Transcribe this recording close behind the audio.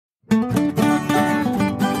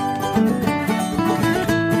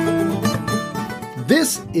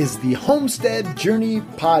This is the Homestead Journey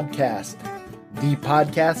Podcast, the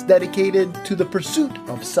podcast dedicated to the pursuit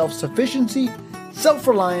of self-sufficiency,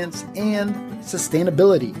 self-reliance, and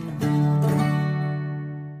sustainability.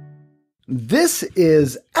 This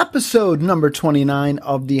is episode number 29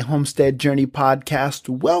 of the Homestead Journey Podcast.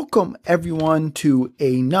 Welcome, everyone, to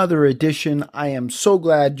another edition. I am so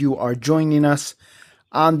glad you are joining us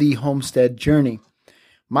on the Homestead Journey.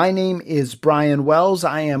 My name is Brian Wells.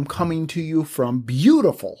 I am coming to you from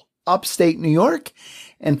beautiful upstate New York.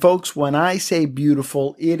 And folks, when I say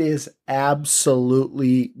beautiful, it is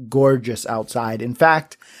absolutely gorgeous outside. In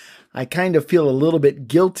fact, I kind of feel a little bit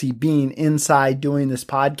guilty being inside doing this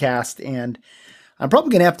podcast, and I'm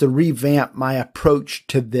probably going to have to revamp my approach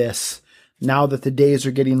to this now that the days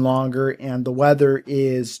are getting longer and the weather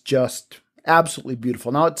is just absolutely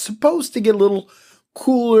beautiful. Now, it's supposed to get a little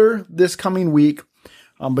cooler this coming week,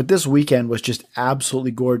 but this weekend was just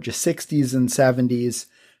absolutely gorgeous. 60s and 70s,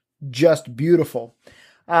 just beautiful.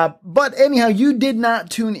 But anyhow, you did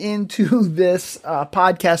not tune into this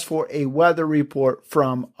podcast for a weather report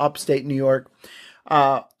from upstate New York.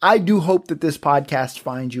 I do hope that this podcast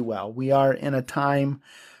finds you well. We are in a time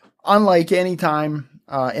unlike any time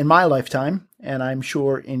in my lifetime, and I'm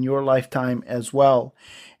sure in your lifetime as well.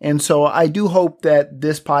 And so I do hope that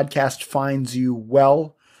this podcast finds you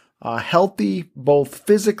well, healthy, both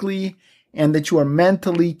physically, and that you are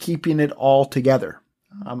mentally keeping it all together.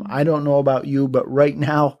 I don't know about you, but right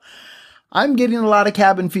now I'm getting a lot of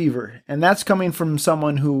cabin fever, and that's coming from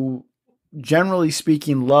someone who, generally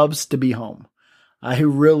speaking, loves to be home. I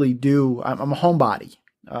really do. I'm a homebody,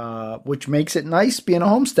 which makes it nice being a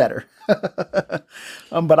homesteader.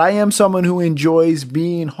 But I am someone who enjoys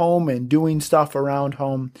being home and doing stuff around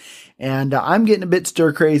home, and I'm getting a bit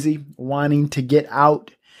stir crazy, wanting to get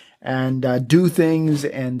out and do things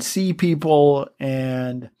and see people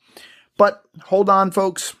But hold on,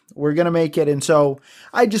 folks. We're going to make it. And so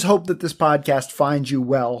I just hope that this podcast finds you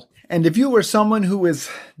well. And if you are someone who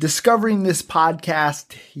is discovering this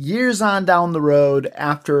podcast years on down the road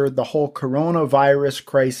after the whole coronavirus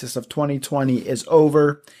crisis of 2020 is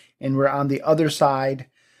over and we're on the other side,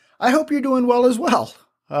 I hope you're doing well as well.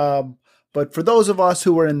 But for those of us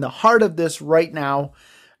who are in the heart of this right now,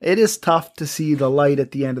 it is tough to see the light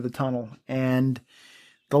at the end of the tunnel. And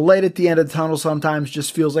the light at the end of the tunnel sometimes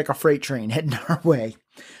just feels like a freight train heading our way.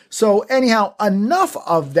 So anyhow, enough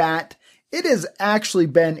of that. It has actually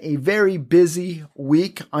been a very busy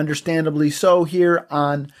week, understandably so, here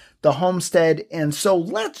on the Homestead. And so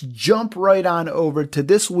let's jump right on over to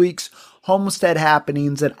this week's Homestead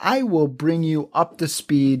happenings, and I will bring you up to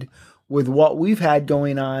speed with what we've had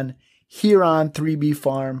going on here on 3B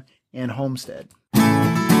Farm and Homestead.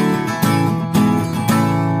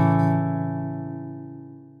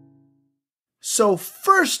 So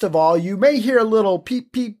first of all, you may hear a little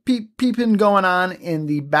peep, peep, peep, peeping going on in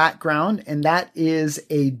the background, and that is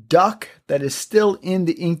a duck that is still in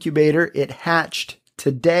the incubator. It hatched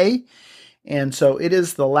today, and so it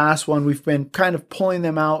is the last one. We've been kind of pulling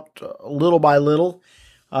them out little by little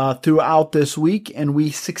throughout this week, and we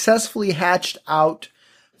successfully hatched out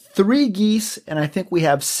 3 geese, and I think we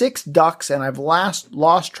have 6 ducks, and I've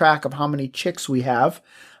lost track of how many chicks we have.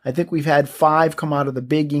 I think we've had 5 come out of the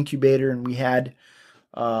big incubator, and we had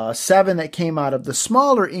 7 that came out of the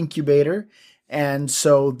smaller incubator. And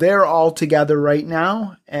so they're all together right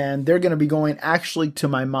now, and they're going to be going actually to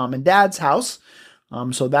my mom and dad's house.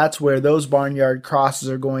 So that's where those barnyard crosses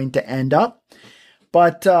are going to end up.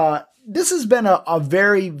 But this has been a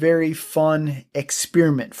very, very fun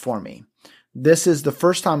experiment for me. This is the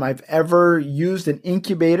first time I've ever used an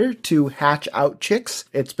incubator to hatch out chicks.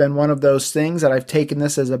 It's been one of those things that I've taken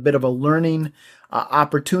this as a bit of a learning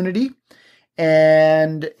opportunity.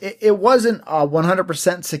 And it wasn't a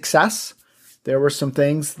 100% success. There were some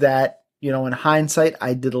things that, in hindsight,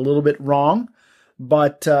 I did a little bit wrong.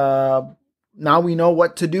 But now we know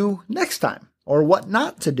what to do next time, or what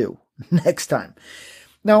not to do next time.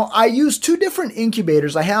 Now, I use 2 different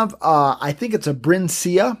incubators. I have, I think it's a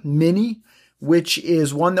Brincia Mini, which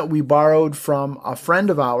is one that we borrowed from a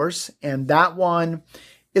friend of ours, and that one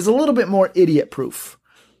is a little bit more idiot-proof.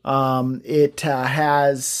 It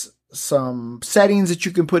has some settings that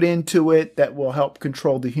you can put into it that will help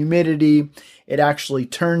control the humidity. It actually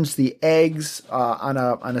turns the eggs on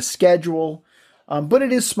a schedule, but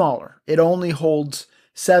it is smaller. It only holds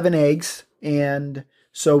 7 eggs, and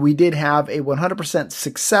so we did have a 100%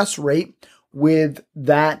 success rate with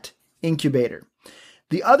that incubator.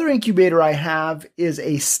 The other incubator I have is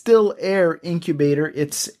a still air incubator.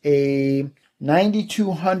 It's a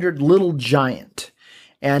 9200 Little Giant,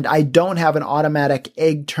 and I don't have an automatic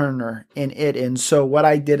egg turner in it. And so what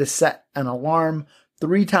I did is set an alarm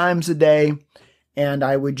 3 times a day, and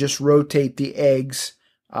I would just rotate the eggs.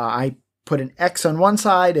 I put an X on one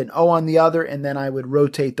side, an O on the other, and then I would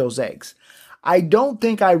rotate those eggs. I don't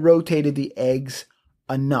think I rotated the eggs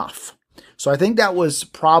enough. So I think that was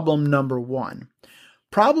problem number 1.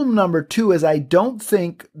 Problem number 2 is I don't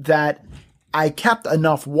think that I kept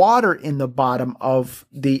enough water in the bottom of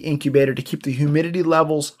the incubator to keep the humidity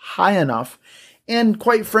levels high enough. And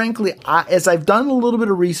quite frankly, as I've done a little bit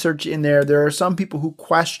of research in there, there are some people who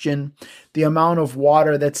question the amount of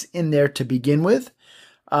water that's in there to begin with.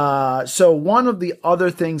 So one of the other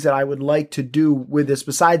things that I would like to do with this,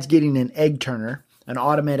 besides getting an egg turner, an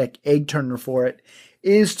automatic egg turner for it,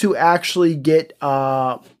 is to actually get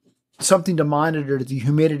something to monitor the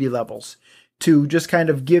humidity levels, to just kind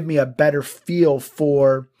of give me a better feel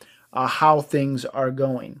for how things are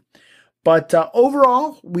going. But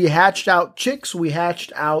overall, we hatched out chicks, we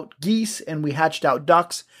hatched out geese, and we hatched out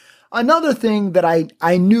ducks. Another thing that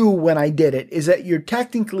I knew when I did it is that you're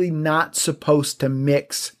technically not supposed to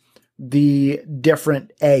mix the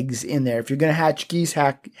different eggs in there. If you're going to hatch geese,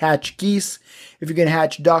 hatch geese. If you're going to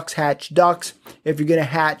hatch ducks, hatch ducks. If you're going to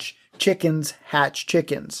hatch chickens, hatch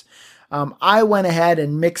chickens. I went ahead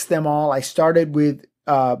and mixed them all. I started with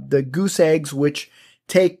the goose eggs, which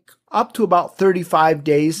take up to about 35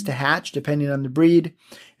 days to hatch, depending on the breed.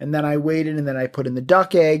 And then I waited, and then I put in the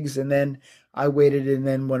duck eggs, and then I waited, and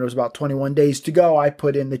then when it was about 21 days to go, I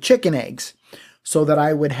put in the chicken eggs so that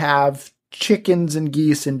I would have chickens and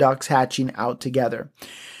geese and ducks hatching out together.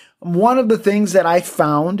 One of the things that I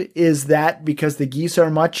found is that because the geese are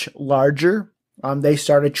much larger, they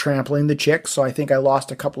started trampling the chicks, so I think I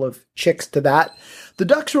lost a couple of chicks to that. The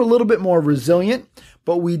ducks were a little bit more resilient,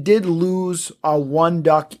 but we did lose one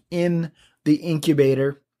duck in the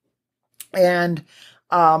incubator. And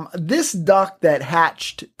this duck that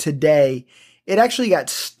hatched today, it actually got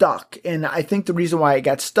stuck. And I think the reason why it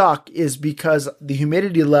got stuck is because the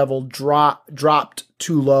humidity level dropped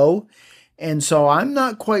too low. And so I'm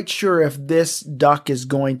not quite sure if this duck is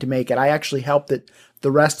going to make it. I actually helped it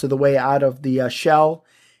the rest of the way out of the shell,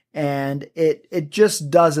 and it just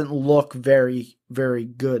doesn't look very, very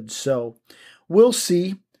good. So we'll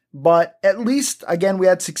see. But at least, again, we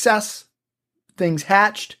had success. Things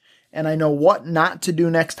hatched, and I know what not to do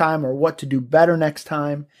next time or what to do better next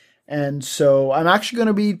time. And so I'm actually going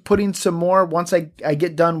to be putting some more once I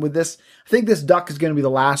get done with this. I think this duck is going to be the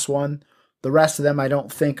last one. The rest of them I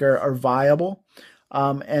don't think are viable.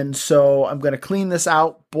 And so I'm going to clean this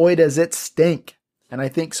out. Boy, does it stink. And I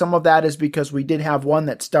think some of that is because we did have one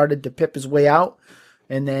that started to pip his way out,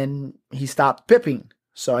 and then he stopped pipping.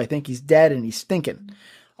 So I think he's dead and he's stinking.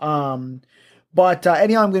 But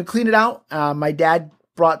anyhow, I'm going to clean it out. My dad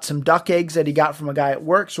brought some duck eggs that he got from a guy at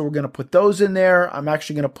work, so we're going to put those in there. I'm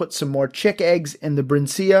actually going to put some more chick eggs in the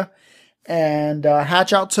Brincia and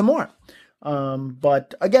hatch out some more.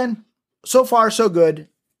 But again, so far so good.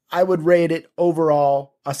 I would rate it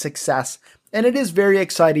overall a success. And it is very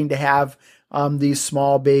exciting to have these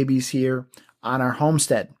small babies here on our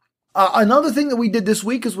homestead. Another thing that we did this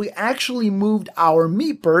week is we actually moved our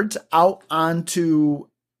meat birds out onto,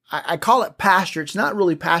 I call it pasture. It's not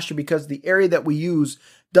really pasture because the area that we use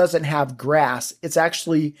doesn't have grass. It's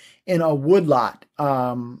actually in a woodlot,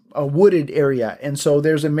 a wooded area. And so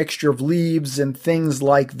there's a mixture of leaves and things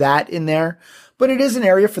like that in there. But it is an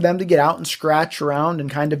area for them to get out and scratch around and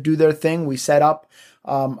kind of do their thing. We set up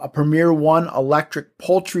a Premier One electric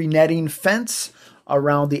poultry netting fence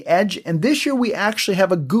around the edge. And this year we actually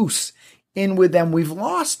have a goose in with them. We've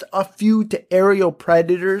lost a few to aerial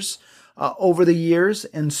predators over the years.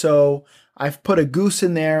 And so I've put a goose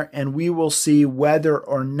in there, and we will see whether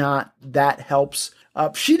or not that helps.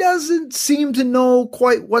 She doesn't seem to know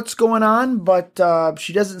quite what's going on, but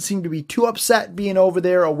she doesn't seem to be too upset being over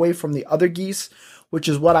there away from the other geese, which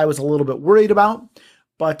is what I was a little bit worried about.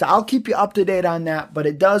 But I'll keep you up to date on that. But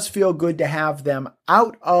it does feel good to have them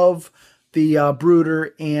out of the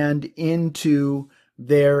brooder and into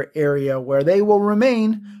their area where they will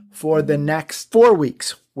remain for the next 4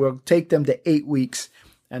 weeks. We'll take them to 8 weeks,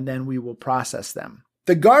 and then we will process them.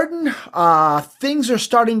 The garden, things are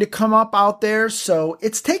starting to come up out there, so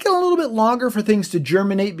it's taken a little bit longer for things to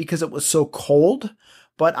germinate because it was so cold.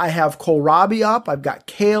 But I have kohlrabi up, I've got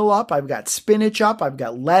kale up, I've got spinach up, I've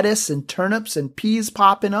got lettuce and turnips and peas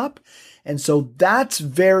popping up. And so that's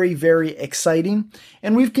very, very exciting.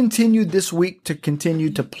 And we've continued this week to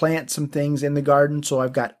continue to plant some things in the garden. So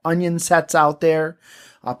I've got onion sets out there.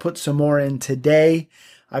 I'll put some more in today.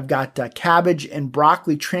 I've got cabbage and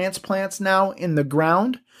broccoli transplants now in the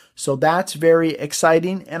ground. So that's very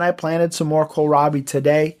exciting. And I planted some more kohlrabi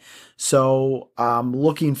today. So I'm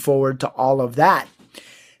looking forward to all of that.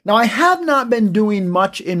 Now, I have not been doing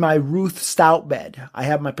much in my Ruth Stout bed. I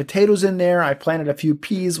have my potatoes in there. I planted a few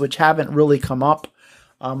peas, which haven't really come up.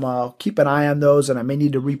 I'll keep an eye on those, and I may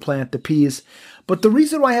need to replant the peas. But the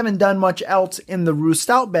reason why I haven't done much else in the Ruth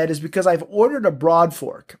Stout bed is because I've ordered a broad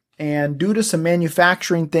fork. And due to some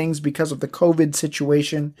manufacturing things because of the COVID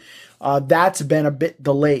situation, that's been a bit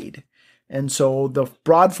delayed. And so the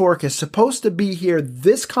broad fork is supposed to be here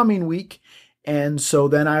this coming week. And so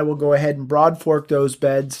then I will go ahead and broad fork those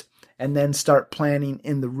beds and then start planting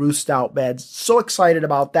in the Ruth Stout beds. So excited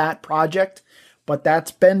about that project, but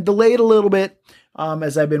that's been delayed a little bit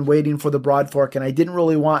as I've been waiting for the broad fork. And I didn't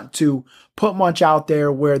really want to put much out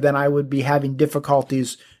there where then I would be having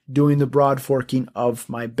difficulties doing the broad forking of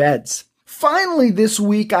my beds. Finally, this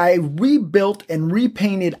week, I rebuilt and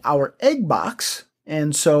repainted our egg box.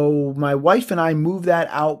 And so my wife and I moved that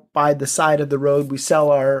out by the side of the road. We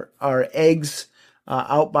sell our eggs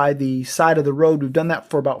out by the side of the road. We've done that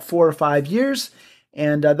for about 4 or 5 years,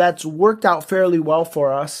 and that's worked out fairly well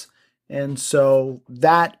for us. And so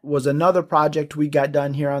that was another project we got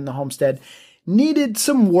done here on the homestead. Needed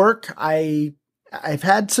some work. I've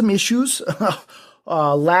had some issues.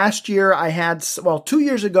 Last year I had, 2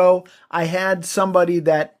 years ago, I had somebody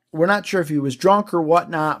that we're not sure if he was drunk or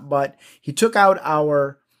whatnot, but he took out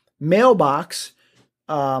our mailbox,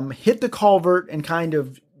 hit the culvert, and kind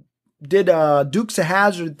of did a Dukes of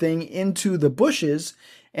Hazzard thing into the bushes.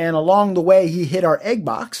 And along the way, he hit our egg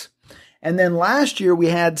box. And then last year, we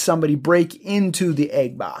had somebody break into the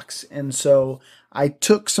egg box. And so I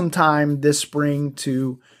took some time this spring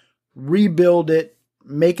to rebuild it,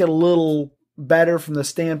 make it a little better from the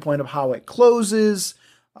standpoint of how it closes.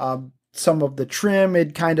 Some of the trim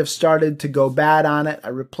had kind of started to go bad on it. I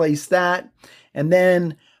replaced that. And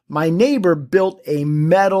then my neighbor built a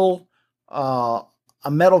metal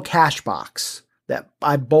cash box that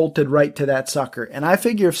I bolted right to that sucker. And I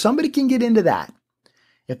figure if somebody can get into that,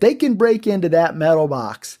 if they can break into that metal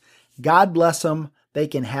box, God bless them, they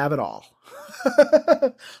can have it all.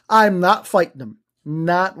 I'm not fighting them.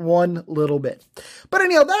 Not one little bit. But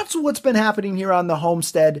anyhow, that's what's been happening here on the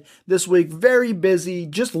homestead this week. Very busy,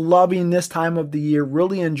 just loving this time of the year,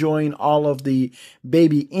 really enjoying all of the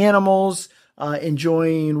baby animals,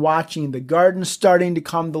 enjoying watching the garden starting to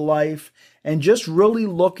come to life, and just really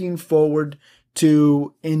looking forward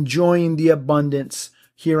to enjoying the abundance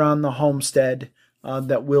here on the homestead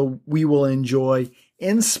that we will enjoy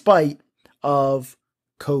in spite of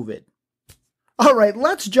COVID. All right,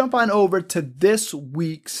 let's jump on over to this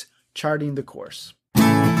week's Charting the Course.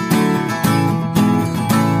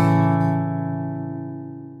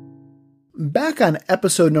 Back on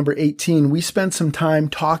episode number 18, we spent some time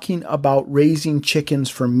talking about raising chickens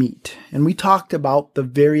for meat, and we talked about the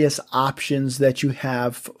various options that you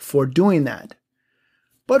have for doing that.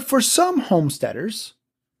 But for some homesteaders,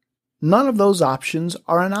 none of those options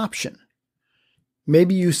are an option.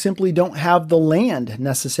 Maybe you simply don't have the land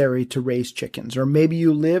necessary to raise chickens, or maybe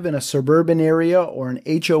you live in a suburban area or an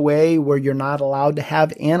HOA where you're not allowed to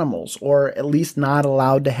have animals, or at least not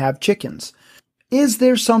allowed to have chickens. Is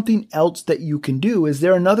there something else that you can do? Is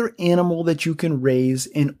there another animal that you can raise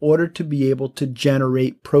in order to be able to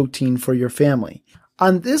generate protein for your family?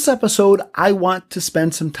 On this episode, I want to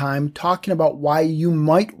spend some time talking about why you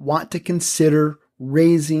might want to consider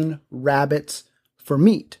raising rabbits for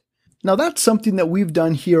meat. Now, that's something that we've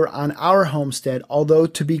done here on our homestead, although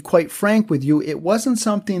to be quite frank with you, it wasn't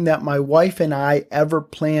something that my wife and I ever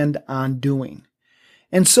planned on doing.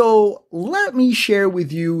 And so let me share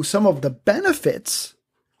with you some of the benefits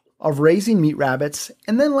of raising meat rabbits,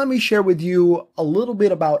 and then let me share with you a little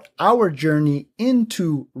bit about our journey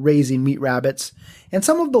into raising meat rabbits and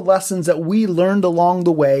some of the lessons that we learned along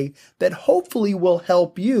the way that hopefully will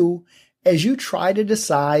help you as you try to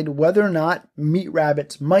decide whether or not meat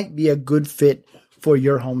rabbits might be a good fit for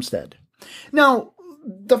your homestead. Now,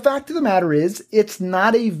 the fact of the matter is, it's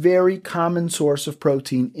not a very common source of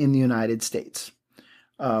protein in the United States.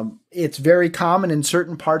 It's very common in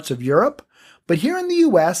certain parts of Europe, but here in the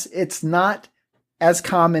US, it's not as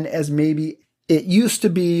common as maybe it used to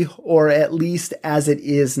be, or at least as it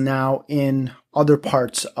is now in other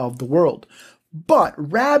parts of the world. But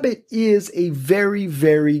rabbit is a very,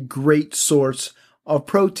 very great source of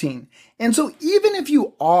protein. And so even if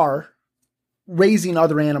you are raising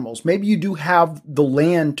other animals, maybe you do have the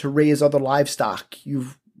land to raise other livestock.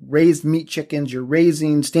 You've raised meat chickens, you're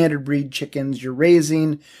raising standard breed chickens, you're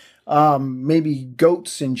raising maybe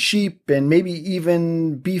goats and sheep and maybe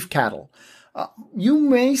even beef cattle. You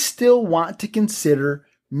may still want to consider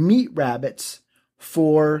meat rabbits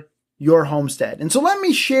for your homestead. And so let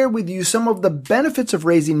me share with you some of the benefits of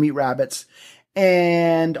raising meat rabbits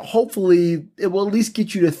And hopefully it will at least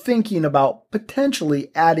get you to thinking about potentially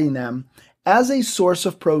adding them as a source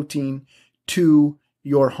of protein to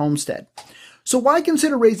your homestead. So why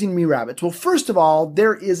consider raising meat rabbits? Well, first of all,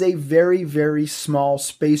 there is a very, very small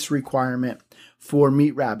space requirement for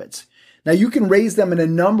meat rabbits. Now, you can raise them in a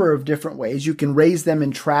number of different ways. You can raise them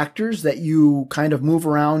in tractors that you kind of move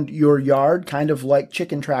around your yard, kind of like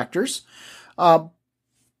chicken tractors.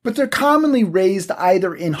 But they're commonly raised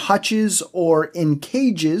either in hutches or in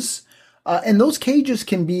cages. And those cages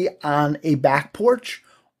can be on a back porch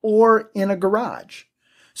or in a garage.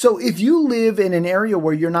 So if you live in an area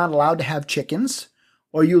where you're not allowed to have chickens,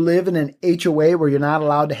 or you live in an HOA where you're not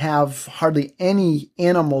allowed to have hardly any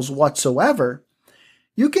animals whatsoever,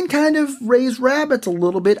 you can kind of raise rabbits a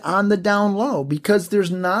little bit on the down low because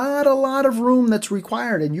there's not a lot of room that's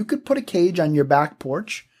required. And you could put a cage on your back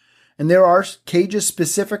porch. And there are cages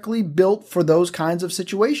specifically built for those kinds of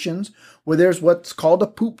situations where there's what's called a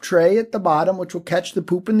poop tray at the bottom, which will catch the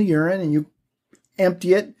poop and the urine, and you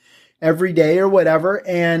empty it every day or whatever.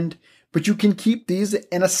 But you can keep these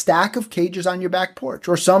in a stack of cages on your back porch.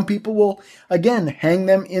 Or some people will, again, hang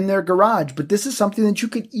them in their garage. But this is something that you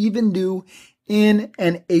could even do in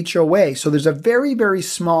an HOA. So there's a very, very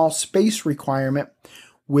small space requirement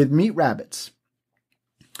with meat rabbits.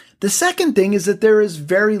 The second thing is that there is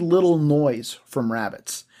very little noise from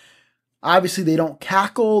rabbits. Obviously, they don't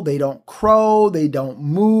cackle, they don't crow, they don't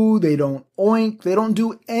moo, they don't oink, they don't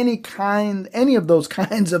do any of those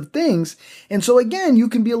kinds of things. And so again, you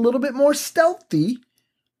can be a little bit more stealthy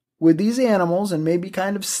with these animals and maybe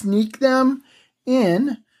kind of sneak them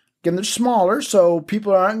in. Again, they're smaller, so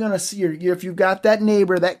people aren't going to see you. If you've got that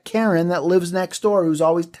neighbor, that Karen that lives next door who's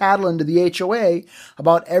always tattling to the HOA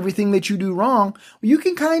about everything that you do wrong, well, you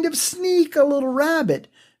can kind of sneak a little rabbit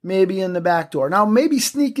maybe in the back door. Now, maybe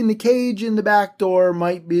sneaking the cage in the back door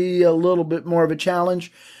might be a little bit more of a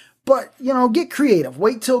challenge, but, get creative.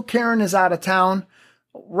 Wait till Karen is out of town.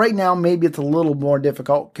 Right now, maybe it's a little more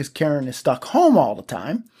difficult because Karen is stuck home all the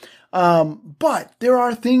time. But there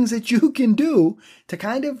are things that you can do to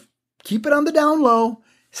kind of keep it on the down low,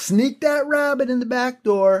 sneak that rabbit in the back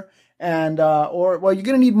door, and you're going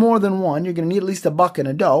to need more than one. You're going to need at least a buck and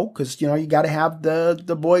a doe because, you got to have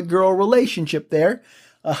the boy-girl relationship there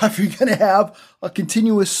if you're going to have a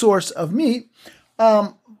continuous source of meat.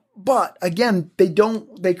 But again,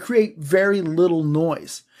 they create very little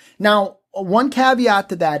noise. Now, one caveat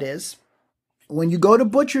to that is when you go to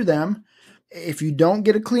butcher them, if you don't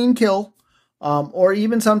get a clean kill, or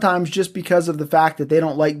even sometimes just because of the fact that they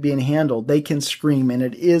don't like being handled, they can scream, and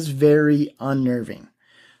it is very unnerving.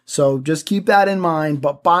 So just keep that in mind.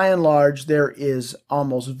 But by and large, there is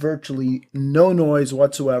almost virtually no noise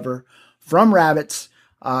whatsoever from rabbits.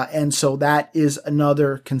 And so that is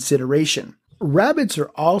another consideration. Rabbits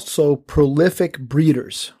are also prolific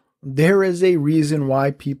breeders. There is a reason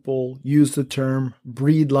why people use the term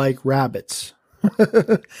breed like rabbits.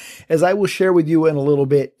 As I will share with you in a little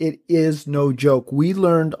bit, it is no joke. We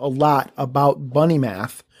learned a lot about bunny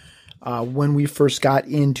math when we first got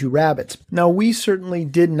into rabbits. Now, we certainly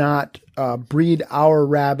did not breed our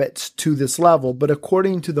rabbits to this level, but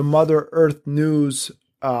according to the Mother Earth News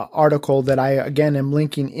article that I, again, am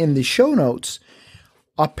linking in the show notes,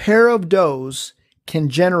 a pair of does can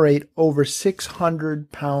generate over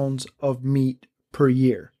 600 pounds of meat per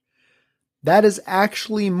year. That is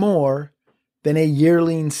actually more than a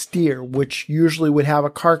yearling steer, which usually would have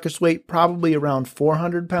a carcass weight probably around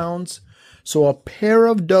 400 pounds. So a pair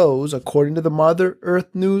of does, according to the Mother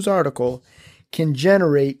Earth News article, can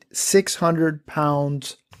generate 600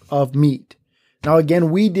 pounds of meat. Now,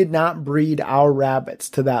 again, we did not breed our rabbits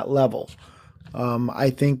to that level.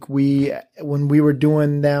 I think when we were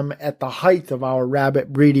doing them at the height of our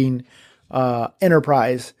rabbit breeding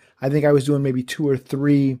enterprise, I think I was doing maybe 2 or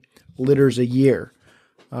 3 litters a year.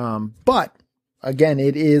 But again,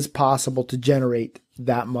 it is possible to generate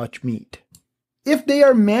that much meat. If they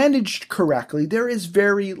are managed correctly, there is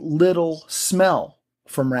very little smell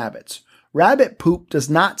from rabbits. Rabbit poop does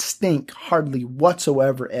not stink hardly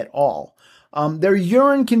whatsoever at all. Their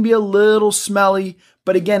urine can be a little smelly,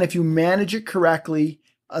 but again, if you manage it correctly,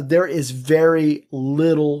 there is very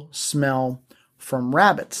little smell from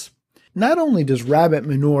rabbits. Not only does rabbit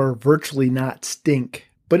manure virtually not stink,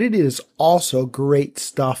 but it is also great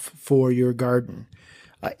stuff for your garden.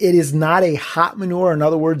 It is not a hot manure. In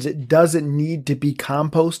other words, it doesn't need to be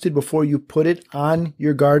composted before you put it on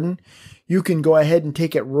your garden. You can go ahead and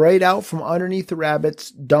take it right out from underneath the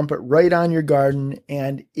rabbits, dump it right on your garden,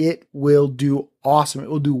 and it will do awesome. It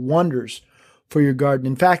will do wonders for your garden.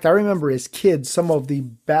 In fact, I remember as kids, some of the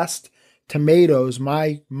best tomatoes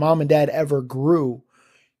my mom and dad ever grew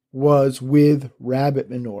was with rabbit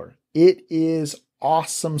manure. It is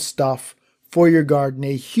awesome stuff for your garden,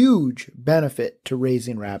 a huge benefit to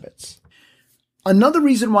raising rabbits. Another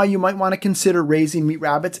reason why you might want to consider raising meat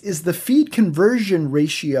rabbits is the feed conversion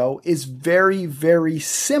ratio is very, very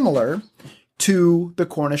similar to the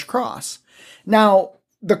Cornish Cross. Now,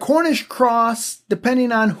 the Cornish Cross,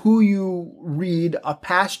 depending on who you read, a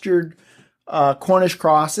pastured Cornish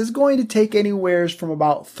Cross is going to take anywhere from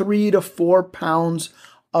about 3 to 4 pounds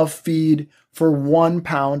of feed for 1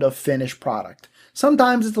 pound of finished product.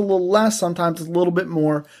 Sometimes it's a little less, sometimes it's a little bit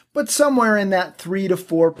more, but somewhere in that 3 to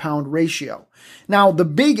 4 pound ratio. Now, the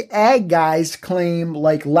big ag guys claim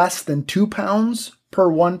like less than 2 pounds per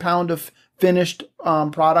 1 pound of finished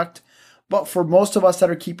product. But for most of us that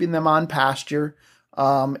are keeping them on pasture,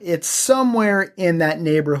 it's somewhere in that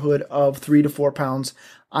neighborhood of 3 to 4 pounds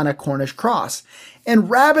on a Cornish Cross. And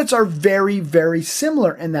rabbits are very, very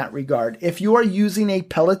similar in that regard. If you are using a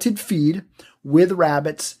pelleted feed with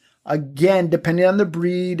rabbits, again, depending on the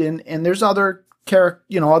breed, and there's other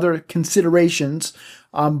other considerations,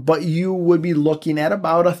 but you would be looking at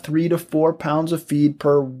about a 3 to 4 pounds of feed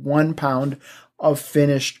per 1 pound of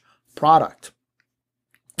finished product.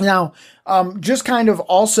 Now, just kind of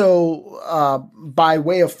also by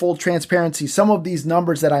way of full transparency, some of these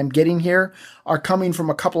numbers that I'm getting here are coming from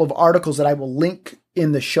a couple of articles that I will link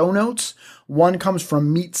in the show notes. One comes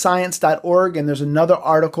from meatscience.org, and there's another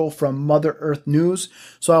article from Mother Earth News.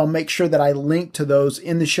 So I'll make sure that I link to those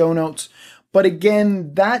in the show notes. But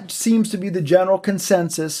again, that seems to be the general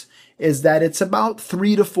consensus, is that it's about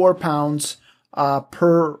 3 to 4 pounds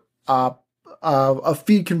per a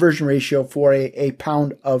feed conversion ratio for a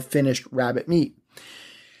pound of finished rabbit meat.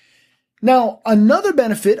 Now, another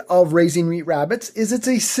benefit of raising meat rabbits is it's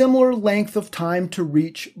a similar length of time to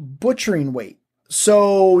reach butchering weight.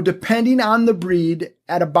 So depending on the breed,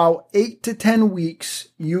 at about 8 to 10 weeks,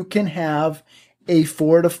 you can have a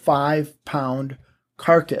 4 to 5 pound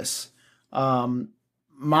carcass.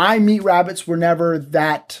 My meat rabbits were never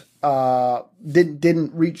that,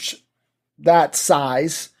 didn't reach that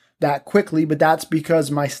size that quickly, but that's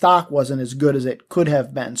because my stock wasn't as good as it could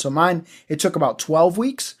have been. So mine, it took about 12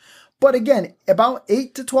 weeks. But again, about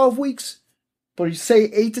 8 to 12 weeks, but you say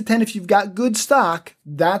 8 to 10 if you've got good stock,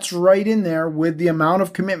 that's right in there with the amount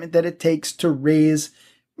of commitment that it takes to raise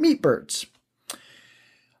meat birds.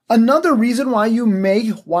 Another reason why you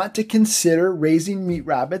may want to consider raising meat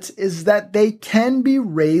rabbits is that they can be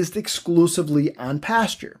raised exclusively on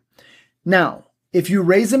pasture. Now, if you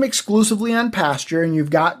raise them exclusively on pasture and you've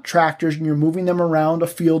got tractors and you're moving them around a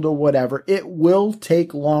field or whatever, it will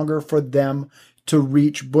take longer for them to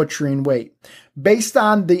reach butchering weight. Based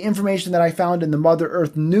on the information that I found in the Mother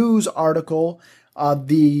Earth News article,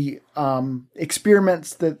 the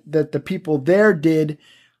experiments that the people there did,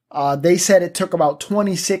 they said it took about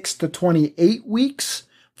 26 to 28 weeks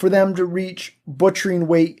for them to reach butchering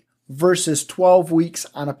weight versus 12 weeks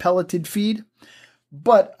on a pelleted feed.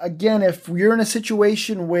 But again, if you're in a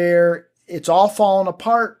situation where it's all falling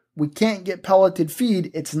apart, we can't get pelleted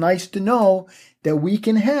feed, it's nice to know that we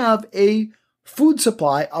can have a food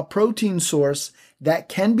supply, a protein source that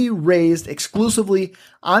can be raised exclusively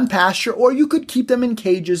on pasture, or you could keep them in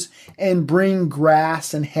cages and bring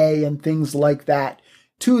grass and hay and things like that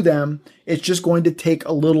to them. It's just going to take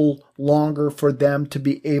a little longer for them to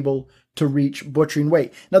be able to reach butchering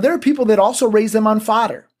weight. Now, there are people that also raise them on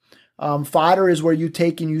fodder. Fodder is where you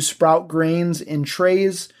take and you sprout grains in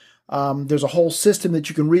trays. There's a whole system that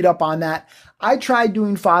you can read up on that. I tried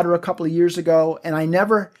doing fodder a couple of years ago, and I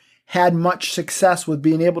never had much success with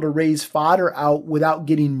being able to raise fodder out without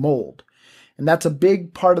getting mold. And that's a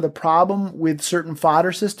big part of the problem with certain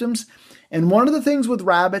fodder systems. And one of the things with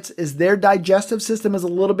rabbits is their digestive system is a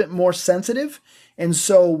little bit more sensitive. And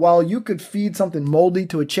so while you could feed something moldy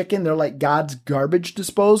to a chicken, they're like God's garbage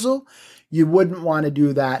disposal, you wouldn't want to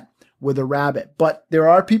do that with a rabbit. But there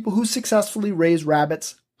are people who successfully raise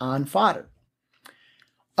rabbits on fodder.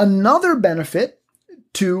 Another benefit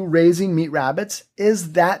to raising meat rabbits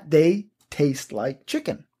is that they taste like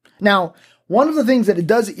chicken. Now, one of the things that it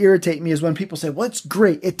does irritate me is when people say, well, it's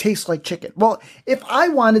great, it tastes like chicken. Well, if I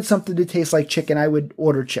wanted something to taste like chicken, I would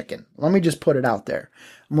order chicken. Let me just put it out there.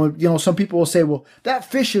 Some people will say, well,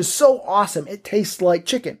 that fish is so awesome, it tastes like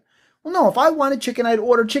chicken. Well, no, if I wanted chicken, I'd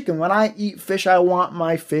order chicken. When I eat fish, I want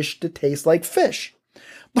my fish to taste like fish.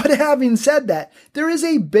 But having said that, there is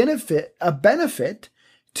a benefit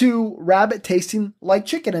to rabbit tasting like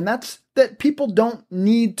chicken, and that's that people don't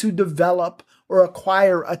need to develop or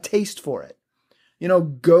acquire a taste for it.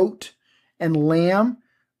 Goat and lamb,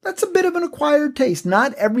 that's a bit of an acquired taste.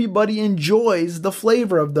 Not everybody enjoys the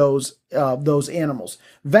flavor of those animals.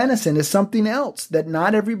 Venison is something else that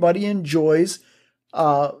not everybody enjoys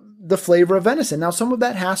the flavor of venison. Now, some of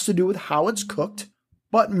that has to do with how it's cooked,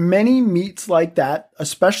 but many meats like that,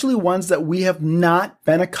 especially ones that we have not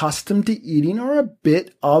been accustomed to eating, are a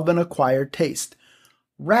bit of an acquired taste.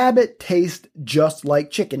 Rabbit tastes just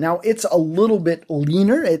like chicken. Now, it's a little bit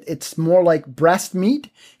leaner. It's more like breast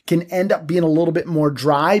meat. Can end up being a little bit more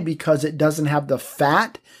dry because it doesn't have the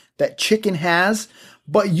fat that chicken has.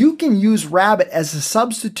 But you can use rabbit as a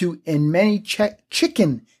substitute in many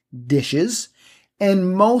chicken dishes,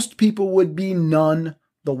 and most people would be none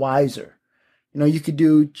the wiser. You could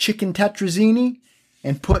do chicken tetrazzini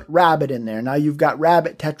and put rabbit in there. Now you've got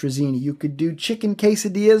rabbit tetrazzini. You could do chicken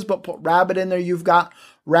quesadillas, but put rabbit in there. You've got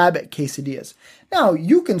rabbit quesadillas. Now,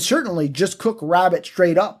 you can certainly just cook rabbit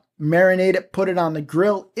straight up, marinate it, put it on the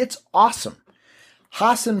grill. It's awesome.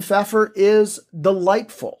 Hass pfeffer is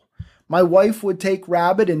delightful. My wife would take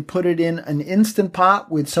rabbit and put it in an Instant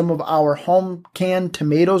Pot with some of our home canned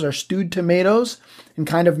tomatoes, our stewed tomatoes, and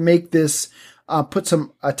kind of make this, put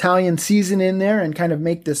some Italian season in there and kind of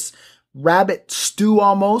make this rabbit stew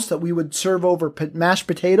almost that we would serve over mashed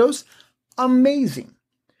potatoes. Amazing.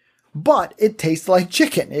 But it tastes like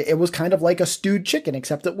chicken. It was kind of like a stewed chicken,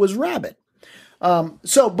 except it was rabbit. But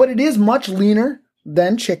it is much leaner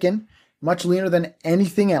than chicken, much leaner than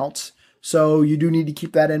anything else. So you do need to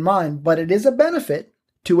keep that in mind. But it is a benefit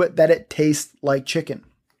to it that it tastes like chicken.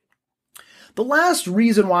 The last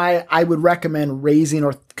reason why I would recommend raising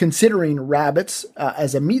or considering rabbits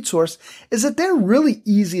as a meat source is that they're really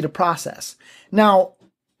easy to process. Now,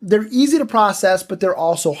 they're easy to process, but they're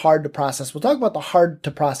also hard to process. We'll talk about the hard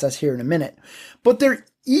to process here in a minute. But they're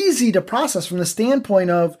easy to process from the standpoint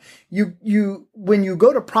of when you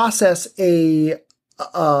go to process a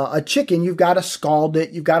chicken, you've got to scald it,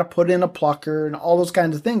 you've got to put in a plucker and all those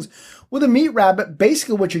kinds of things. With a meat rabbit,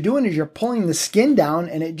 basically what you're doing is you're pulling the skin down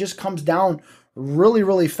and it just comes down really,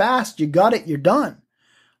 really fast. You got it, you're done.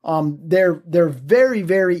 They're very,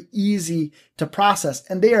 very easy to process,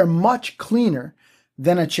 and they are much cleaner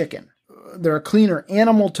than a chicken. They're a cleaner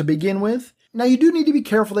animal to begin with. Now, you do need to be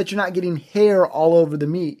careful that you're not getting hair all over the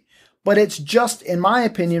meat, but it's just, in my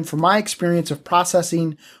opinion, from my experience of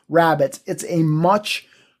processing rabbits, it's a much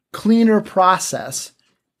cleaner process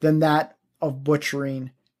than that of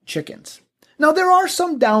butchering chickens. Now, there are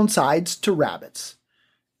some downsides to rabbits.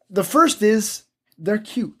 The first is they're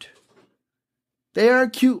cute. They are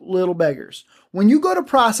cute little beggars. When you go to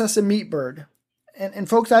process a meat bird, and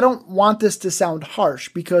folks, I don't want this to sound harsh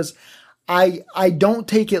because I don't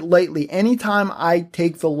take it lightly. Anytime I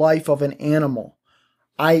take the life of an animal,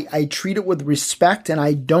 I treat it with respect, and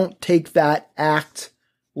I don't take that act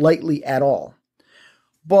lightly at all.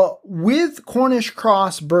 But with Cornish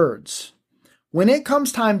Cross birds, when it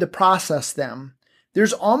comes time to process them,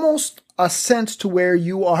 there's almost a sense to where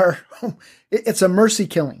you are, it's a mercy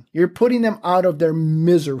killing. You're putting them out of their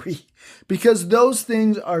misery because those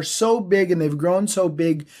things are so big and they've grown so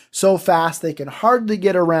big so fast they can hardly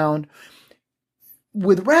get around.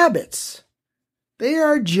 With rabbits, they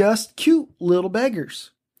are just cute little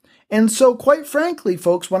beggars. And so, quite frankly,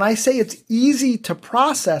 folks, when I say it's easy to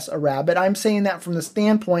process a rabbit, I'm saying that from the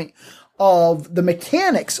standpoint of the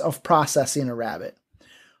mechanics of processing a rabbit.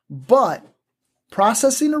 But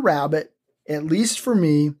processing a rabbit, at least for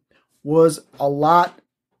me, was a lot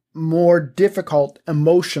more difficult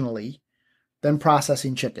emotionally than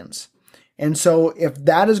processing chickens. And so if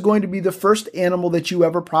that is going to be the first animal that you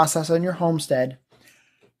ever process on your homestead,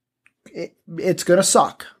 it's going to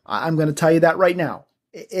suck. I'm going to tell you that right now.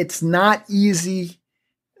 It's not easy.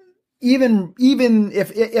 Even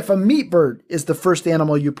if a meat bird is the first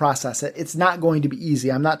animal you process it's not going to be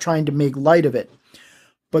easy. I'm not trying to make light of it,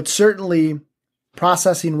 but certainly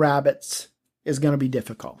processing rabbits is going to be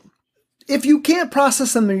difficult. If you can't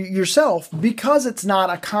process them yourself because it's not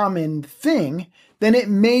a common thing, then it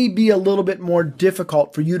may be a little bit more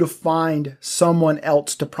difficult for you to find someone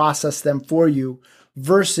else to process them for you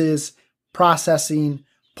versus processing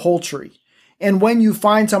poultry. And when you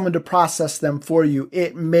find someone to process them for you,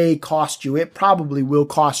 it may cost you, it probably will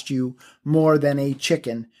cost you more than a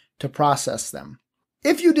chicken to process them.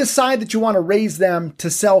 If you decide that you want to raise them to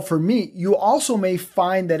sell for meat, you also may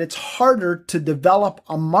find that it's harder to develop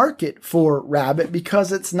a market for rabbit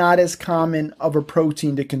because it's not as common of a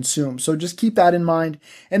protein to consume. So just keep that in mind.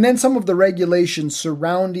 And then some of the regulations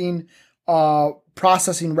surrounding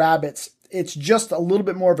processing rabbits, it's just a little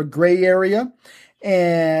bit more of a gray area,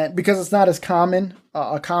 and because it's not as common,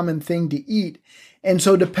 a common thing to eat. And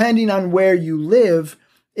so depending on where you live,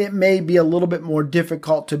 it may be a little bit more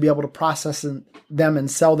difficult to be able to process them and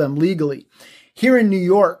sell them legally. Here in New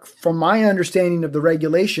York, from my understanding of the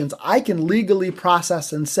regulations, I can legally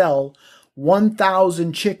process and sell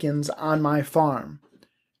 1,000 chickens on my farm,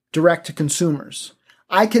 direct to consumers.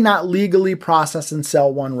 I cannot legally process and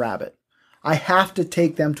sell one rabbit. I have to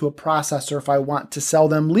take them to a processor if I want to sell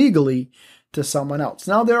them legally to someone else.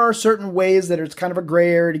 Now, there are certain ways that it's kind of a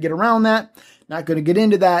gray area to get around that. Not going to get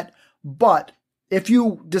into that, but if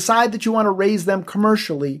you decide that you want to raise them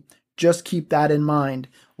commercially, just keep that in mind.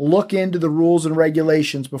 Look into the rules and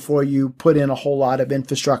regulations before you put in a whole lot of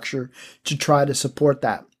infrastructure to try to support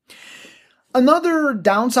that. Another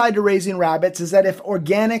downside to raising rabbits is that if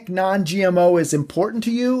organic non-GMO is important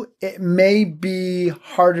to you, it may be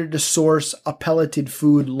harder to source a pelleted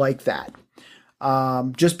food like that.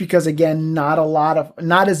 Just because, again,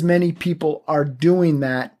 not as many people are doing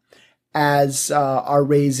that as are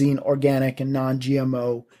raising organic and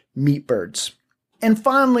non-GMO meat birds. And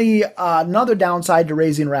finally, another downside to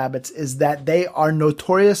raising rabbits is that they are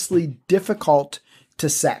notoriously difficult to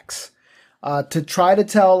sex. To try to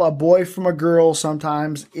tell a boy from a girl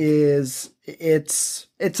sometimes it's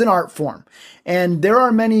an art form. And there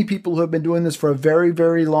are many people who have been doing this for a very,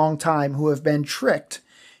 very long time who have been tricked.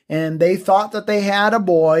 And they thought that they had a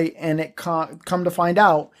boy, and it come to find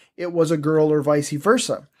out it was a girl or vice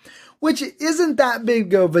versa. Which isn't that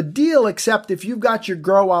big of a deal, except if you've got your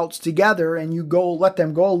grow outs together and you let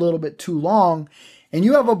them go a little bit too long, and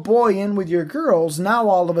you have a boy in with your girls, now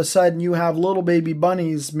all of a sudden you have little baby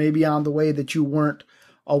bunnies maybe on the way that you weren't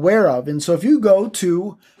aware of. And so if you go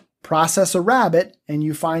to process a rabbit and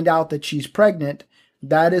you find out that she's pregnant,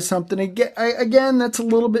 that is something, again, that's a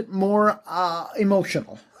little bit more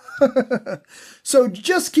emotional. So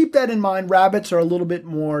just keep that in mind. Rabbits are a little bit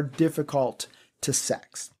more difficult to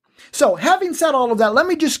sex. So having said all of that, let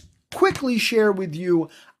me just quickly share with you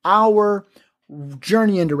our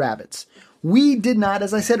journey into rabbits. We did not,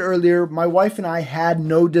 as I said earlier, my wife and I had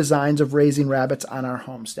no designs of raising rabbits on our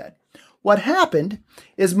homestead. What happened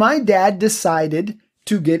is my dad decided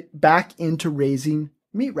to get back into raising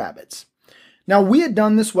meat rabbits. Now, we had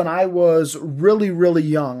done this when I was really, really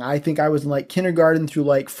young. I think I was in like kindergarten through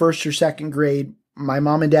like first or second grade. My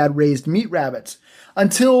mom and dad raised meat rabbits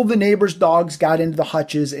until the neighbors' dogs got into the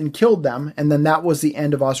hutches and killed them. And then that was the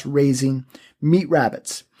end of us raising meat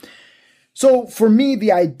rabbits. So for me,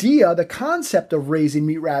 the concept of raising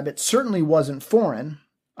meat rabbits certainly wasn't foreign.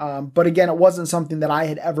 But again, it wasn't something that I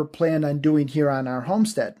had ever planned on doing here on our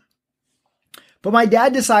homestead. But my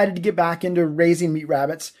dad decided to get back into raising meat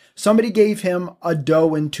rabbits. Somebody gave him a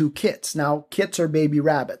doe and 2 kits. Now, kits are baby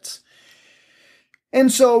rabbits.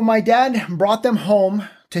 And so my dad brought them home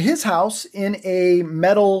to his house in a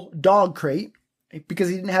metal dog crate because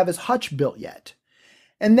he didn't have his hutch built yet.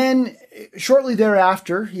 And then shortly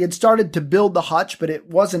thereafter, he had started to build the hutch, but it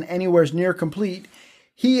wasn't anywhere near complete.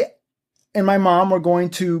 He and my mom were going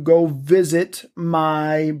to go visit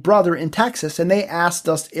my brother in Texas, and they asked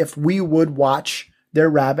us if we would watch their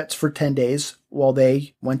rabbits for 10 days while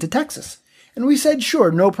they went to Texas. And we said,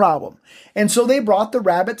 sure, no problem. And so they brought the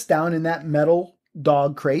rabbits down in that metal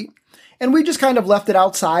dog crate, and we just kind of left it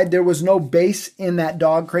outside. There was no base in that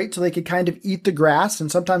dog crate, so they could kind of eat the grass, and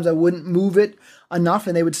sometimes I wouldn't move it enough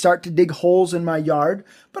and they would start to dig holes in my yard,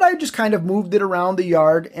 but I just kind of moved it around the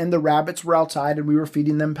yard and the rabbits were outside and we were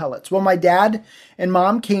feeding them pellets. Well, my dad and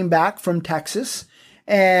mom came back from Texas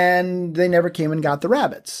and they never came and got the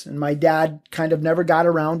rabbits. And my dad kind of never got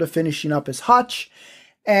around to finishing up his hutch.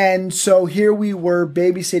 And so here we were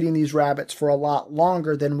babysitting these rabbits for a lot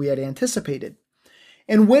longer than we had anticipated.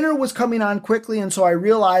 And winter was coming on quickly, and so I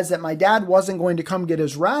realized that my dad wasn't going to come get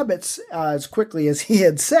his rabbits as quickly as he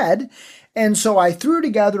had said. And so I threw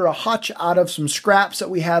together a hutch out of some scraps that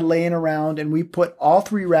we had laying around, and we put all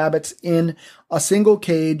 3 rabbits in a single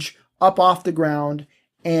cage up off the ground,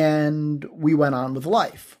 and we went on with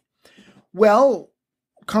life. Well,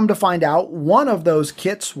 come to find out, one of those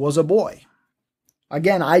kits was a boy.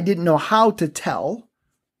 Again, I didn't know how to tell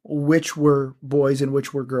which were boys and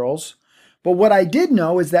which were girls. But what I did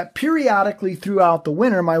know is that periodically throughout the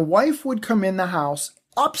winter, my wife would come in the house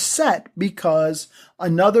upset because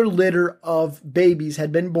another litter of babies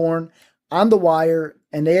had been born on the wire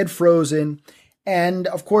and they had frozen. And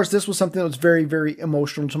of course, this was something that was very, very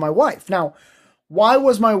emotional to my wife. Now, why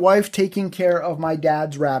was my wife taking care of my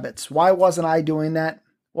dad's rabbits? Why wasn't I doing that?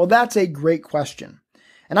 Well, that's a great question.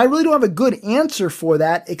 And I really don't have a good answer for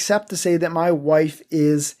that, except to say that my wife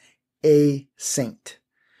is a saint.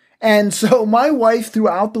 And so my wife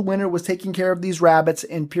throughout the winter was taking care of these rabbits,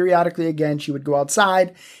 and periodically again, she would go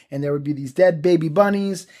outside and there would be these dead baby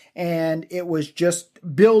bunnies, and it was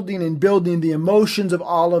just building and building. The emotions of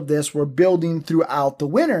all of this were building throughout the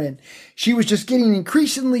winter, and she was just getting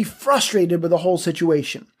increasingly frustrated with the whole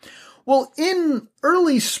situation. Well, in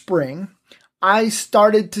early spring, I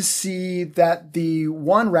started to see that the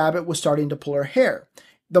one rabbit was starting to pull her hair.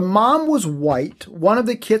 The mom was white, one of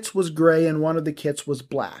the kits was gray, and one of the kits was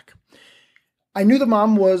black. I knew the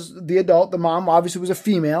mom was the adult. The mom obviously was a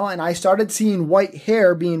female, and I started seeing white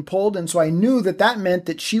hair being pulled, and so I knew that that meant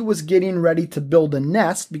that she was getting ready to build a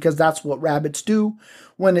nest, because that's what rabbits do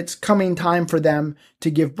when it's coming time for them to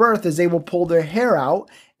give birth, is they will pull their hair out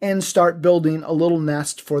and start building a little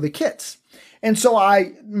nest for the kits. And so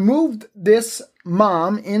I moved this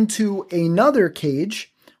mom into another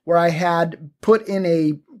cage where I had put in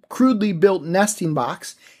a crudely built nesting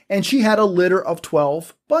box, and she had a litter of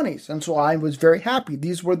 12 bunnies. And so I was very happy.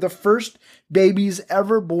 These were the first babies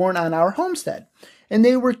ever born on our homestead. And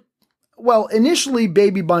they were, well, initially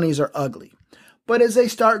baby bunnies are ugly, but as they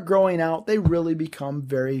start growing out, they really become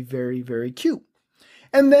very, very, very cute.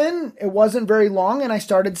 And then it wasn't very long and I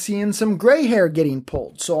started seeing some gray hair getting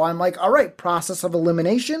pulled. So I'm like, all right, process of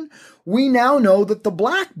elimination. We now know that the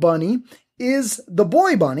black bunny is the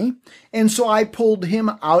boy bunny. And so I pulled him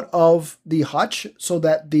out of the hutch so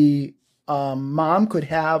that the mom could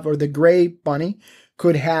have, or the gray bunny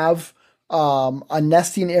could have a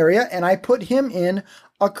nesting area. And I put him in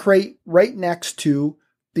a crate right next to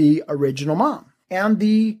the original mom. And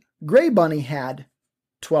the gray bunny had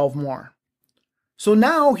 12 more. So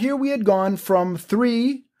now here we had gone from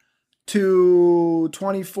 3 to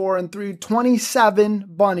 24 and 3, 27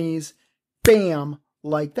 bunnies, bam,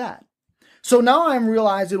 like that. So now I'm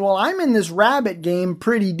realizing, well, I'm in this rabbit game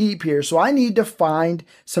pretty deep here, so I need to find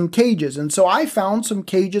some cages. And so I found some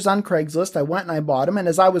cages on Craigslist. I went and I bought them. And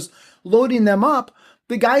as I was loading them up,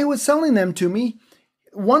 the guy who was selling them to me,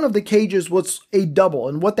 one of the cages was a double.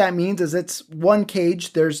 And what that means is it's one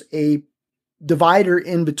cage, there's a divider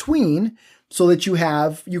in between so that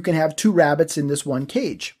you can have two rabbits in this one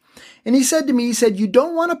cage. And he said to me, you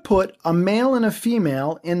don't want to put a male and a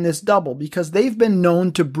female in this double because they've been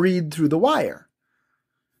known to breed through the wire.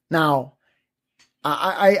 Now,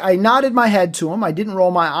 I nodded my head to him. I didn't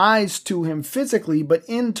roll my eyes to him physically, but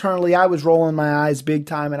internally I was rolling my eyes big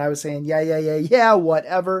time and I was saying, yeah,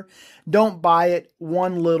 whatever. Don't buy it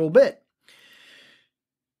one little bit.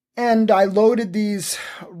 And I loaded these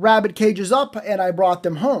rabbit cages up and I brought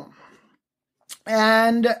them home.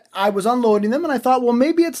 And I was unloading them and I thought, well,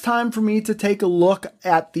 maybe it's time for me to take a look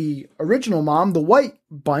at the original mom, the white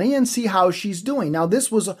bunny, and see how she's doing. Now,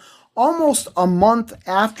 this was almost a month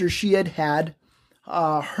after she had had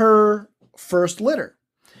her first litter.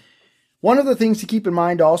 One of the things to keep in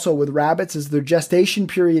mind also with rabbits is their gestation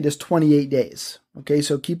period is 28 days. Okay,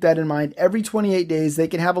 so keep that in mind. Every 28 days, they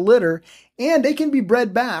can have a litter and they can be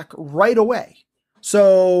bred back right away.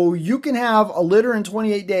 So you can have a litter in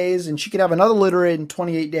 28 days and she could have another litter in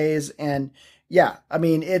 28 days. And yeah, I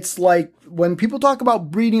mean, it's like when people talk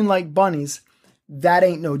about breeding like bunnies, that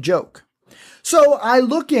ain't no joke. So I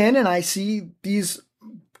look in and I see these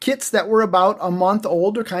kits that were about a month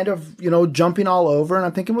old are kind of, jumping all over. And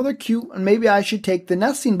I'm thinking, well, they're cute. And maybe I should take the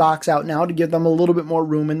nesting box out now to give them a little bit more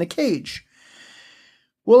room in the cage.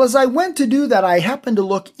 Well, as I went to do that, I happened to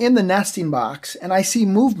look in the nesting box and I see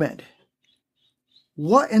movement.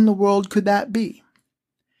 What in the world could that be?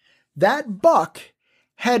 That buck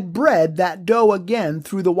had bred that doe again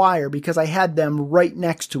through the wire because I had them right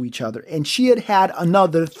next to each other. And she had had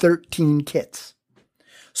another 13 kits.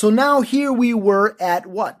 So now here we were at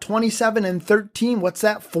 27 and 13. What's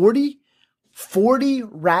that? 40? 40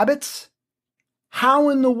 rabbits? How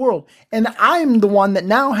in the world? And I'm the one that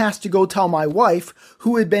now has to go tell my wife,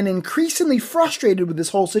 who had been increasingly frustrated with this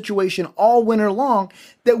whole situation all winter long,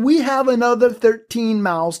 that we have another 13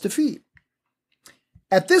 mouths to feed.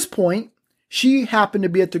 At this point, she happened to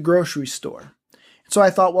be at the grocery store. So I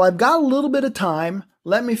thought, well, I've got a little bit of time.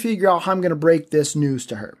 Let me figure out how I'm going to break this news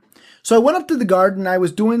to her. So I went up to the garden. I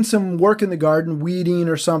was doing some work in the garden, weeding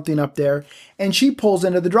or something up there, and she pulls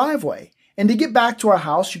into the driveway. And to get back to our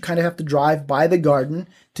house, you kind of have to drive by the garden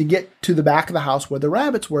to get to the back of the house where the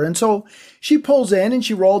rabbits were. And so she pulls in and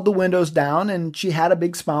she rolled the windows down and she had a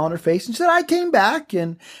big smile on her face and said, I came back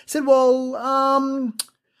and said, well,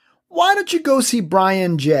 why don't you go see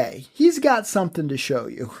Brian J? He's got something to show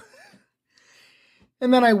you.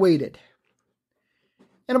 And then I waited.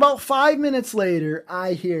 And about 5 minutes later,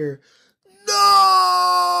 I hear, no!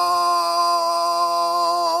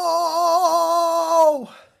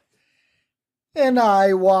 And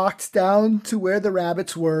I walked down to where the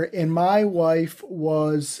rabbits were, and my wife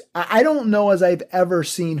was, I don't know as I've ever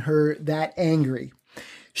seen her that angry.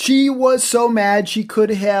 She was so mad she could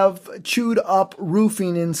have chewed up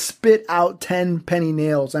roofing and spit out 10 penny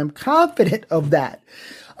nails. I'm confident of that.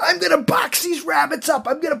 I'm going to box these rabbits up.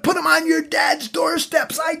 I'm going to put them on your dad's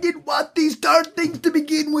doorsteps. I didn't want these darn things to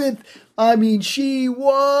begin with. I mean, she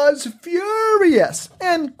was furious,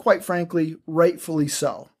 and quite frankly, rightfully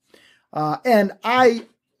so. And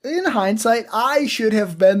in hindsight, I should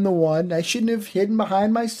have been the one. I shouldn't have hidden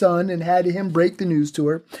behind my son and had him break the news to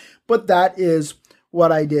her. But that is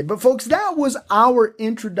what I did. But folks, that was our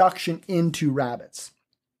introduction into rabbits.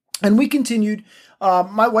 And we continued.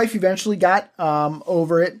 My wife eventually got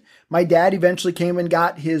over it. My dad eventually came and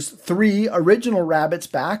got his 3 original rabbits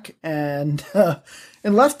back and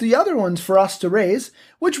left the other ones for us to raise,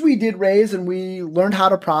 which we did raise, and we learned how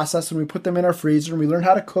to process, and we put them in our freezer, and we learned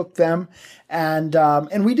how to cook them. And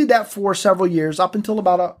we did that for several years, up until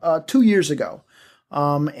about 2 years ago.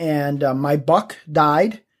 My buck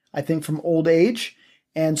died, I think, from old age.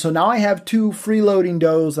 And so now I have 2 freeloading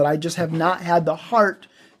does that I just have not had the heart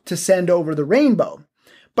to send over the rainbow.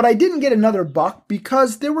 But I didn't get another buck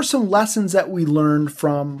because there were some lessons that we learned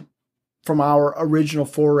from our original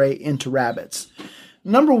foray into rabbits.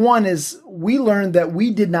 Number one is we learned that we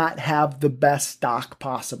did not have the best stock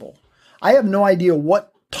possible. I have no idea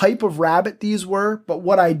what type of rabbit these were, but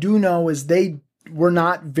what I do know is they were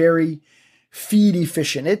not very feed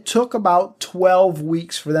efficient. It took about 12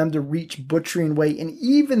 weeks for them to reach butchering weight. And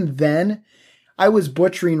even then, I was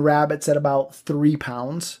butchering rabbits at about 3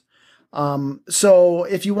 pounds. So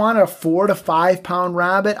if you want a 4 to 5 pound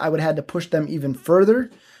rabbit, I would have had to push them even further,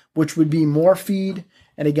 which would be more feed.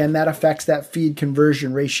 And again, that affects that feed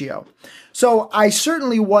conversion ratio. So I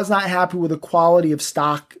certainly was not happy with the quality of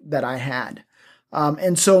stock that I had.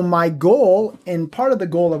 And so my goal, and part of the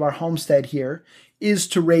goal of our homestead here, is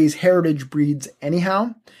to raise heritage breeds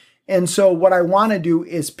anyhow. And so what I want to do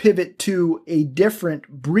is pivot to a different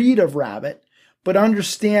breed of rabbit, but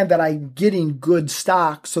understand that I'm getting good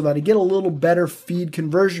stock so that I get a little better feed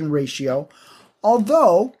conversion ratio.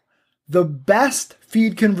 Although the best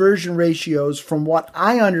feed conversion ratios, from what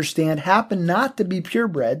I understand, happen not to be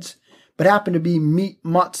purebreds, but happen to be meat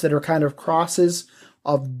mutts that are kind of crosses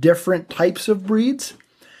of different types of breeds.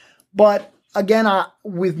 But again,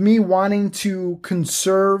 with me wanting to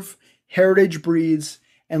conserve heritage breeds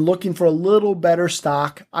and looking for a little better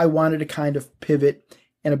stock, I wanted to kind of pivot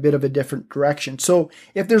in a bit of a different direction. So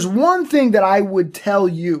if there's one thing that I would tell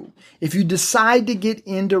you, if you decide to get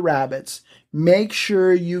into rabbits, make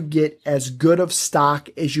sure you get as good of stock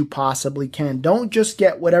as you possibly can. Don't just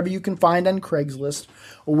get whatever you can find on Craigslist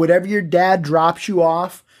or whatever your dad drops you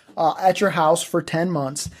off at your house for 10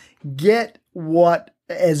 months. Get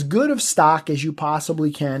as good of stock as you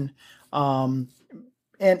possibly can.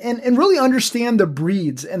 And really understand the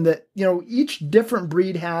breeds, and that, each different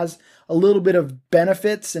breed has a little bit of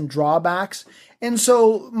benefits and drawbacks. And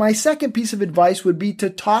so my second piece of advice would be to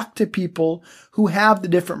talk to people who have the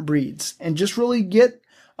different breeds and just really get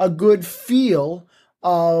a good feel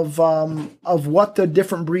of what the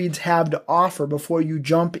different breeds have to offer before you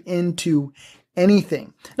jump into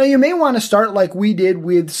anything. Now, you may want to start like we did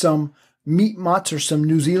with some meat mutts or some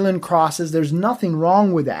New Zealand crosses. There's nothing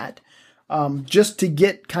wrong with that. Just to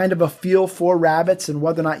get kind of a feel for rabbits and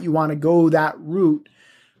whether or not you want to go that route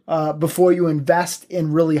before you invest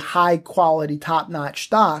in really high quality, top-notch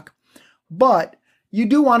stock. But you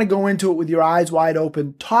do want to go into it with your eyes wide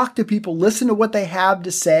open. Talk to people, listen to what they have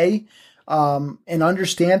to say, and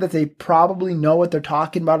understand that they probably know what they're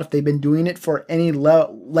talking about if they've been doing it for any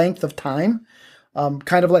length of time.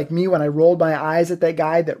 Kind of like me when I rolled my eyes at that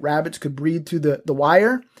guy that rabbits could breathe through the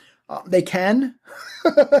wire. They can.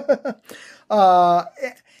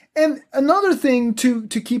 And another thing to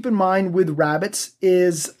keep in mind with rabbits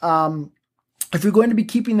is if you're going to be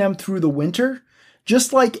keeping them through the winter,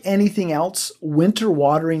 just like anything else, winter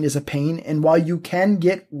watering is a pain. And while you can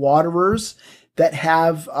get waterers that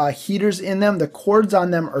have heaters in them, the cords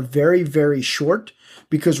on them are very, very short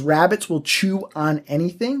because rabbits will chew on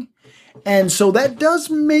anything. And so that does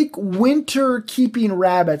make winter keeping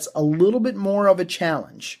rabbits a little bit more of a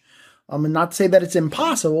challenge. And not to say that it's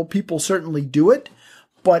impossible. People certainly do it.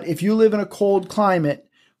 But if you live in a cold climate,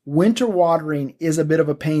 winter watering is a bit of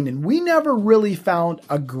a pain. And we never really found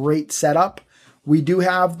a great setup. We do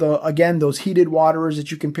have, those heated waterers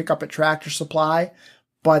that you can pick up at Tractor Supply.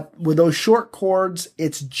 But with those short cords,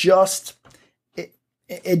 it just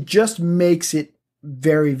makes it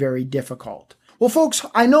very, very difficult. Well, folks,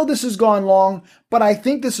 I know this has gone long, but I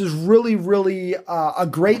think this is really a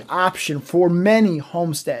great option for many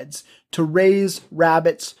homesteads to raise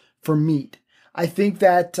rabbits for meat. I think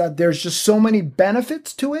that there's just so many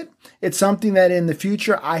benefits to it. It's something that in the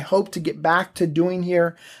future I hope to get back to doing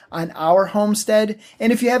here on our homestead.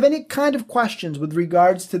 And if you have any kind of questions with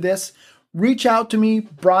regards to this, reach out to me,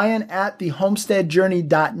 Brian at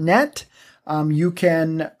thehomesteadjourney.net. You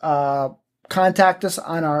can contact us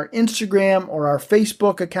on our Instagram or our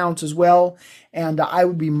Facebook accounts as well. And I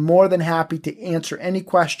would be more than happy to answer any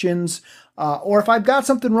questions. Or if I've got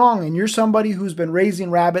something wrong and you're somebody who's been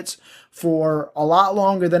raising rabbits for a lot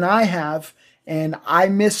longer than I have and I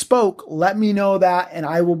misspoke, let me know that and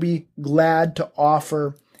I will be glad to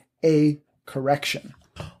offer a correction.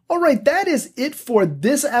 All right, that is it for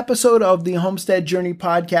this episode of the Homestead Journey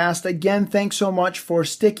podcast. Again, thanks so much for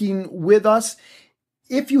sticking with us.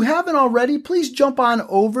 If you haven't already, please jump on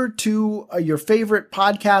over to your favorite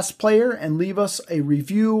podcast player and leave us a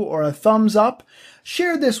review or a thumbs up.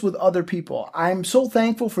 Share this with other people. I'm so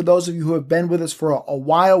thankful for those of you who have been with us for a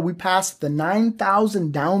while. We passed the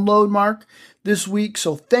 9,000 download mark this week,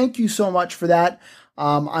 so thank you so much for that.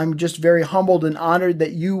 I'm just very humbled and honored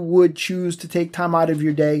that you would choose to take time out of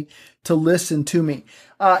your day to listen to me.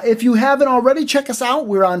 If you haven't already, check us out.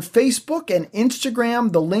 We're on Facebook and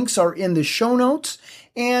Instagram. The links are in the show notes.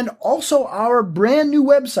 And also our brand new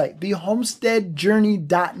website,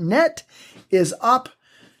 thehomesteadjourney.net, is up.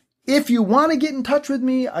 If you want to get in touch with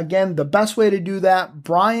me, again, the best way to do that,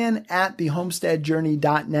 Brian at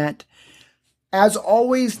thehomesteadjourney.net. As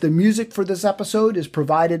always, the music for this episode is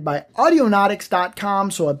provided by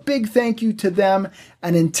audionautics.com, so a big thank you to them.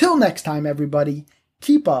 And until next time, everybody,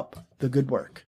 keep up the good work.